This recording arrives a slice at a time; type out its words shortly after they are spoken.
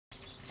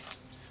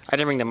I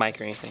didn't bring the mic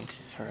or anything.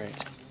 All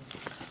right,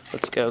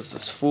 let's go. This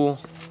is full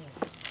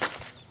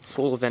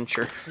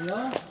adventure. No?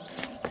 All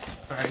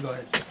right, go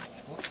ahead.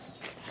 Let's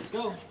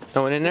go.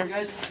 No one in there?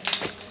 Guys.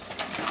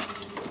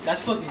 That's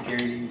fucking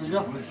scary. Let's go.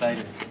 I'm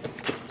excited.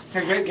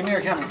 Here, Greg, give me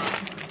your camera.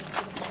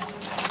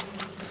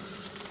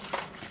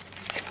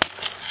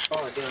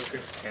 Oh, damn,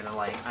 Chris. Yeah, the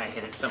light. I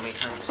hit it so many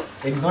times.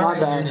 Ignore Not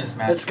bad. this,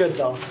 man. It's good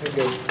though. You're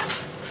good.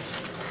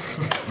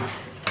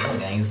 Oh,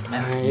 guys.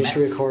 Alright, you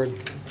should record.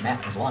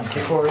 Matt was long.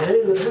 Record.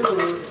 Hey, what's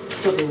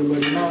up,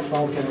 everybody? Not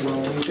podcast.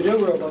 Well, today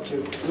we're about to.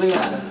 Look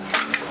at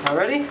it. All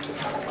ready?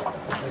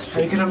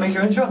 Are you gonna make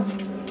your intro?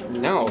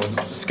 No, let's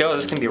just go.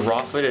 This is gonna be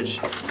raw footage.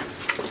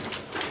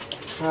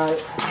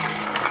 Alright.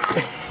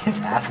 His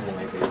ass is in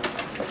my face.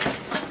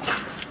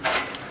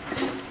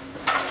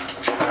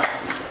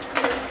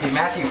 Hey,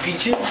 Matthew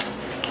Peaches.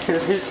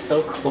 This is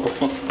so cool.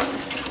 It's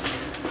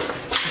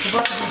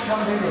about to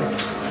become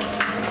bigger.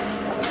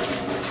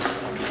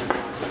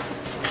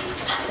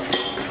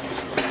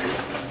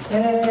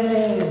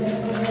 Hey!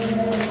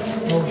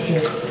 Oh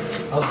shit.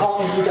 I'm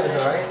following you guys,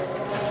 alright?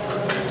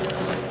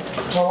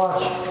 Now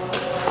watch.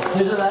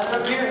 There's a ladder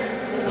up here.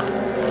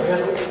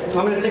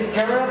 Want me to take the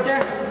camera up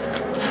there?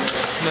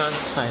 No,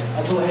 it's fine.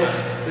 I'll go ahead.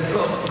 Let's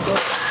go.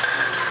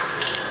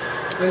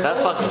 That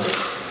fucking.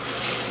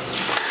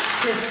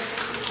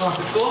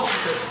 Go.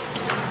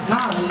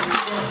 Nah,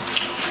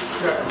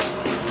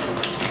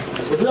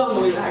 we'll do it on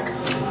the way back.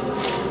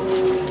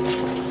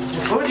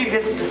 I told you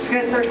it's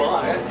gonna start.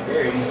 Oh, that's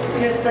scary. It's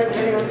gonna start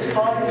getting on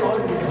spot and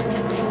going.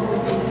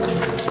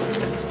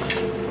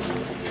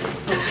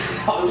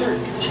 Oh,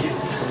 dude.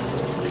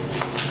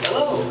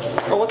 Hello.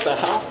 Oh, what the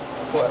hell?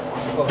 What?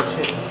 Oh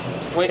shit.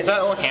 Wait, is that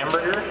old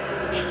hamburger?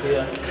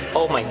 Yeah.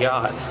 Oh my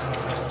god.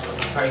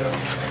 Alright, go.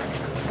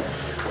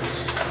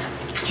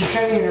 Keep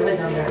shining your leg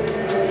down there.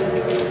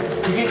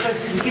 You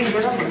can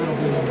get up a little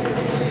bit.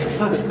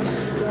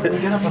 Let's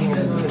get up a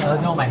little bit.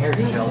 No, my hair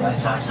didn't show.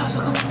 Stop,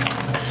 come on.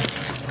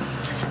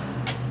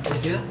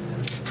 Did you hear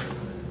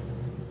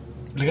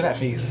Look at that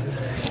face.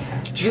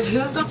 that? Did you guys hear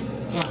that though?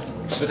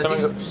 So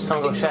someone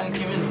go check.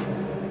 Came in.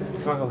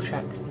 Someone go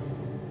check.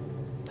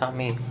 Not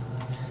me.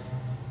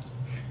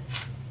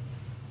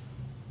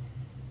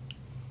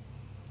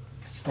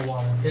 It's the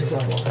water. It's the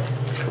water.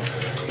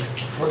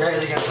 Four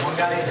guys, you got one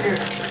guy in here.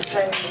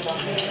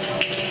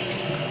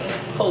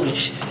 Holy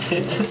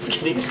shit, this is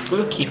getting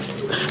spooky.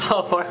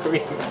 How far are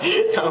we?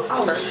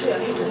 Oh shit, I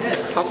hit your head.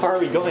 How far are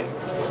we going?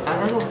 I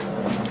don't know.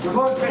 We're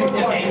going pretty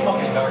far. It's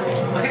fucking dark.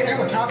 Okay,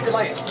 everyone, turn off your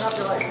lights. Turn off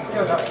your lights. See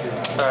how dark it is.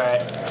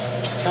 Alright.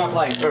 Turn off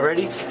lights. We're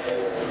ready?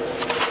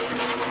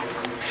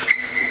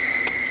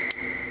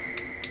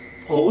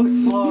 Holy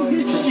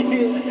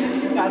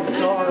Shit. That's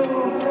dark.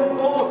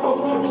 Oh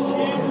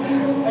shit.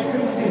 I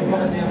couldn't see the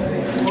goddamn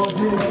thing. Oh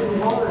dude, it's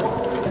water.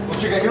 What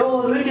you got? Yo,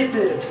 look at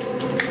this.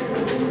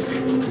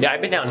 Yeah,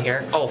 I've been down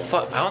here. Oh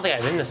fuck, I don't think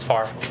I've been this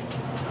far.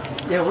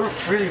 Yeah, we're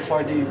really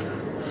far deep.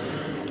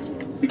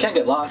 You can't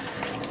get lost.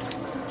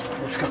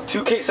 Let's go.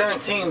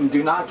 2K17,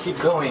 do not keep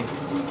going.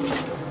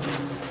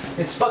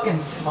 It's fucking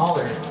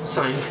smaller.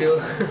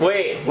 Seinfeld.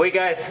 wait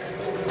guys.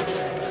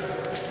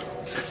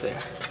 What's up there?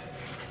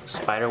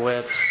 Spider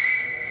webs.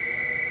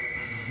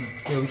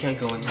 Yeah, we can't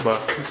go in. Well,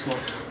 Too small.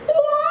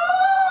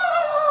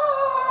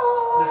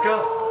 Let's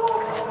go.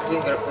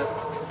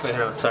 wait,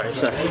 no, sorry.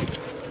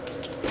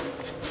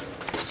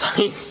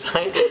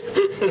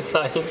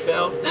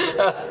 Seinfeld.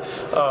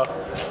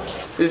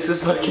 This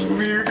is fucking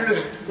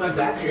weird. My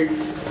back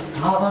hurts.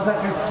 Oh, my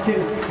back hurts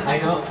too. I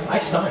know. My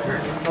stomach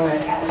hurts.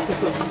 Alright.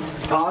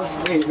 Pause.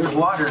 Wait, there's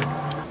water.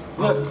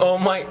 Look. Oh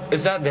my,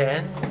 is that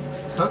Ben?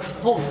 Huh?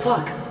 Oh,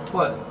 fuck.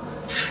 What?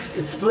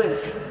 It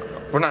splits.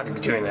 We're not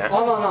doing that.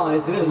 Oh, no.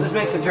 This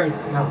makes a turn.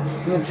 No.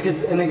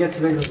 And it gets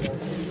bigger.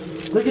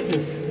 Look at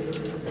this.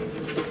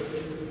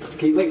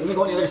 Okay, wait, let me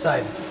go on the other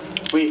side.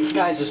 Wait,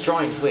 guys, there's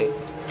drawings, wait.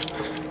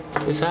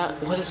 Is that,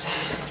 what is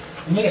that?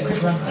 Make a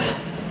quick run.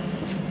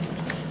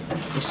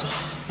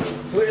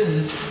 Where is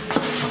this?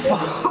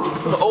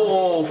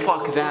 Oh,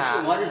 fuck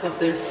that. Water's up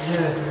there.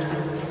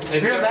 Yeah.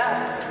 Hear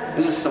that?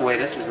 This is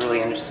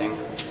really interesting.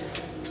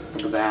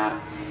 Look at that.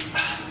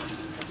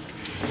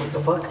 What the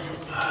fuck?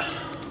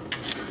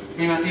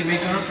 Hey, Matthew,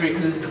 make a run for it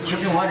because it's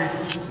dripping water.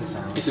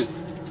 Is it?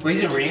 Wait,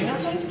 is it raining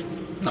outside?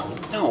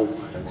 No.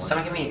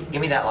 Someone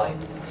give me that light.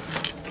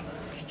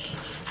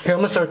 Here, I'm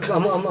gonna start.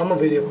 I'm a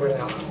video for it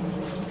now.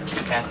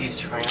 Matthew's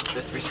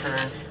triumphant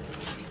return.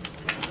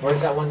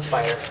 Where's that one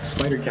spider?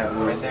 Spider cat.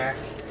 Right there.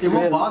 It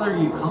won't bother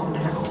you. Calm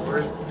down.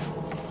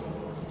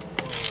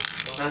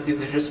 Matthew,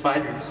 they're just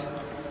spiders.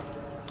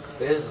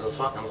 This is a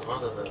fucking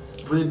lot of them.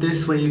 Put it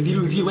this way. If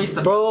you waste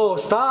the. Bro,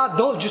 stop!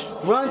 Don't just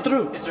run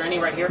through. Is there any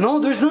right here? No,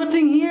 there's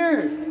nothing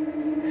here.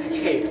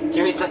 Okay,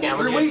 give me a second.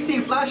 We're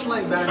wasting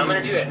flashlight battery. I'm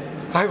gonna do it.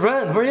 I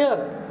run. Hurry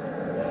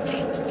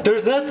up.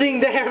 There's nothing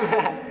there,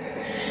 Matt.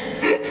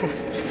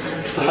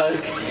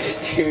 Fuck,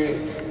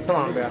 dude. Come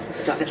on, bro.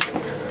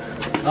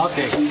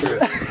 Okay, screw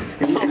it.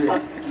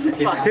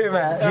 Here,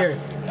 Matt. Here.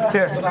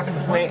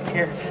 Wait,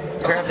 here.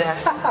 Grab that.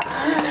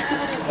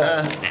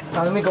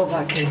 Let me go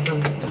back here. In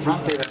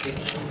front there, Matthew.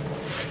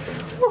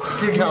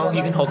 No,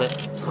 you can hold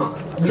it.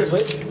 We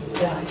switch?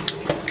 Yeah.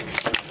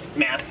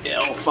 Man,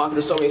 oh fuck,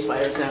 there's so many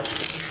spiders now.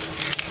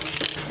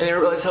 I didn't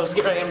realize how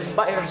scared I am of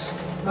spiders.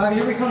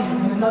 Here we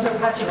come. Another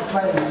patch of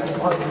spiders.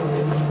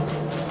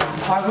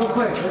 Alright, real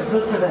quick. Let's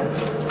look for them.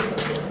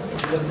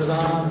 Look for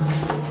them.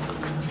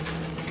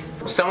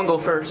 Someone go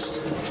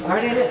first. I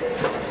already did.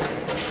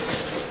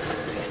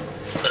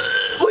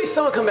 Please,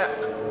 someone come back.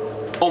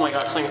 Oh my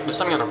god, there's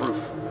something on the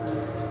roof.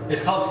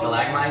 It's called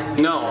stalagmites.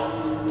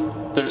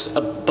 No, there's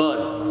a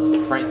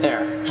bug right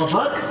there. A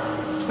bug?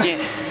 Yeah.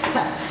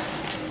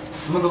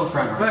 I'm gonna go in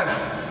front. Where?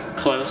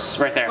 Close,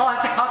 right there. Oh,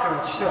 it's a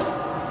cockroach, still.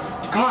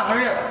 Come on,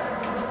 hurry up.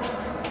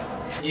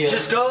 Yeah.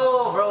 Just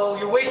go, bro.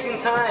 You're wasting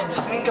time.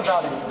 Just think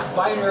about it.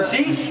 Spider.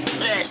 See?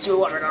 I still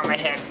water on my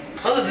head.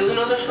 Oh, look, there's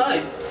another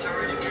side.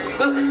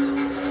 Look.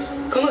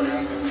 Come look.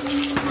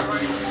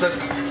 Look.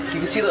 You can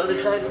see the other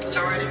side?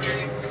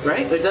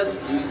 Right? There's that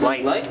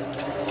light.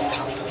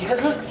 You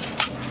guys look.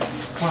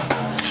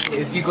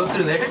 If you go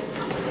through there,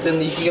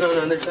 then you can get on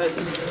the other side.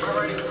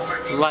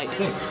 Light.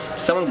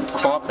 Someone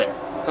crawl up there.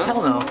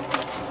 Hell no.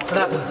 What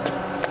happened?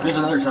 There's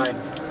another side.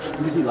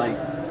 You can see light.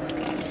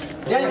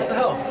 Yeah, what the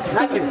hell?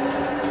 Matthew.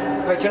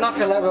 Wait, turn off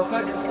your light real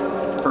quick.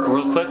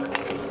 Real quick.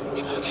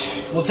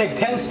 We'll take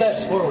 10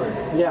 steps forward.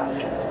 Yeah.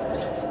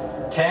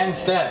 10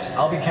 steps.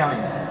 I'll be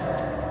counting.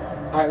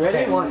 Alright, ready?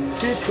 Okay. 1,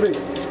 2, 3.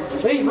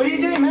 Wait, what are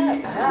you doing,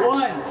 Matt?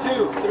 1,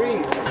 2,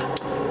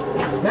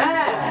 3.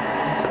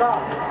 Matt!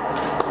 Stop.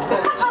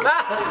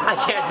 I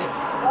can't do it.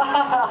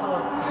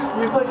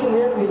 You fucking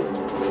hit me.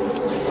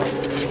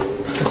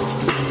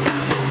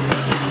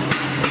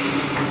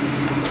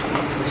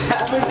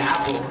 I'm an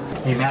apple.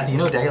 Hey Matthew, you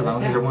know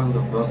Dialonies are one of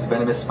the most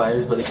venomous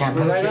spiders, but they can't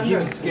penetrate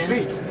human skin.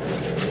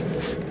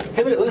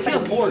 Hey, look, let's take a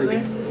board.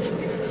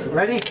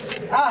 Ready?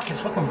 Ah, it's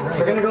fucking bright.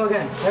 We're gonna go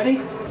again.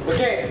 Ready?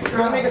 Okay, we're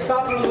gonna make a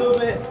stop in a little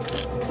bit.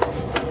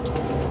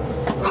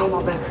 Oh,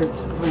 my back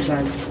hurts. My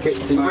bad. Okay,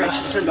 take a break.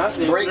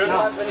 Break We don't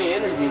now. have any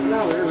energy.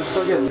 No, we're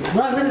so good.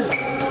 Run.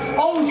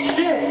 Oh,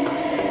 shit!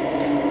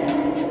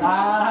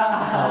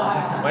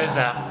 Ah! What is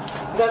that?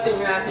 Nothing,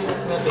 Matthew,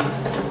 it's nothing.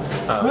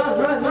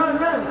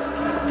 Run!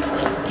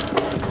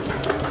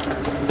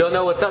 Don't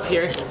know what's up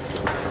here.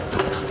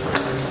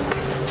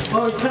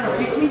 Oh, you're trying to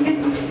race me, kid?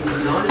 No,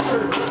 I'm just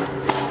trying to...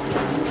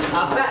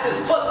 I'm fast as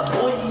fuck,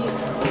 boy.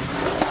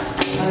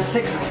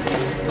 Stick.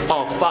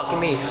 Oh, fuck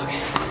me.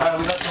 Okay. Alright,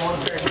 we got the one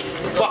turn.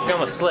 Fuck, I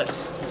almost slipped.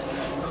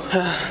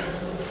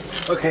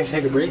 Okay,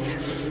 take a break.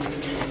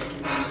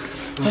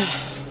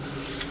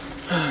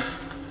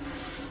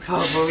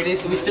 Oh, but we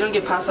still didn't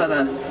get past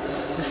that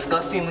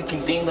disgusting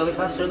looking thing that we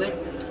passed earlier.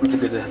 It's a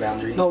good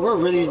boundary. No, we're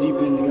really deep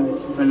in,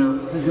 guys. I know.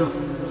 Let's go.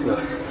 Let's go.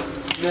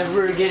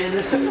 Never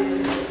again.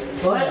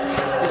 What?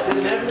 I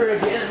said never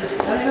again.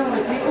 I don't know,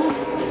 my people.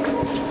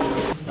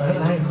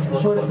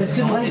 Short of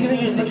biscuit, why are you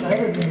getting much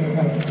better than you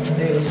guys?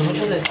 Hey, so much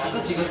of the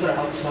tacos you guys gotta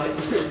help fight.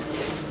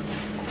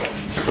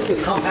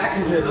 It's compact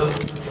in here though.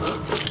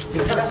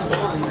 It's kind of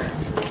small in there.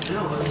 No,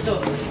 but still.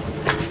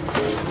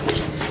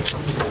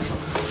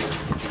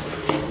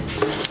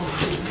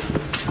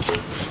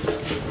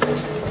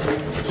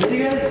 Ready,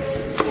 guys?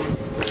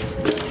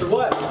 For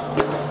what?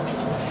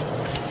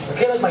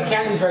 Okay, look, my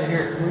candy's right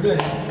here. We're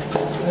good.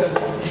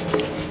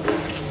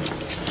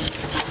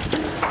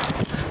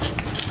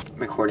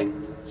 Recording.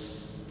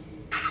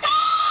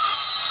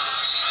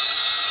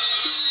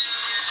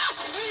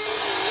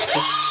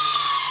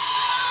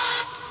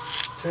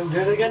 Do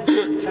it again?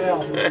 Turn it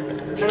off.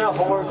 Turn it off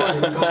while we're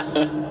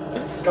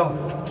recording. Go.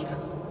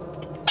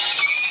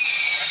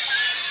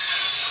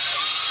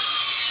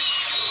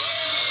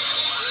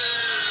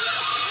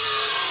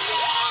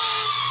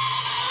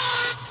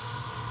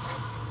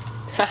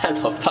 That's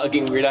a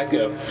fucking weird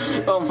echo.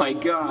 Oh my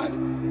god.